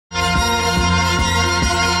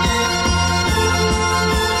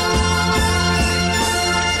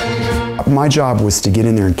My job was to get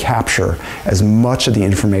in there and capture as much of the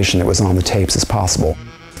information that was on the tapes as possible.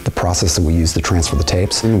 The process that we used to transfer the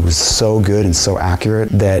tapes was so good and so accurate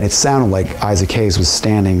that it sounded like Isaac Hayes was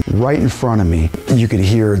standing right in front of me. You could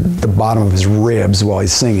hear the bottom of his ribs while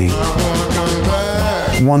he's singing.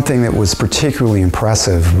 One thing that was particularly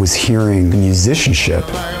impressive was hearing the musicianship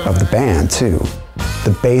of the band, too.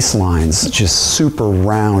 The bass lines just super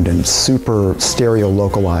round and super stereo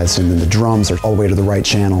localized, and then the drums are all the way to the right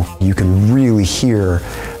channel. You can really hear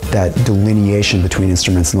that delineation between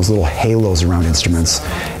instruments and those little halos around instruments.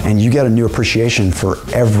 And you get a new appreciation for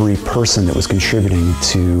every person that was contributing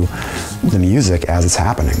to the music as it's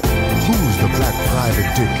happening. Who's the black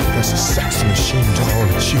private dick that's a sex machine to all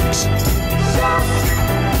the chicks?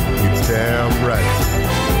 You're damn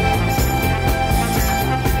right.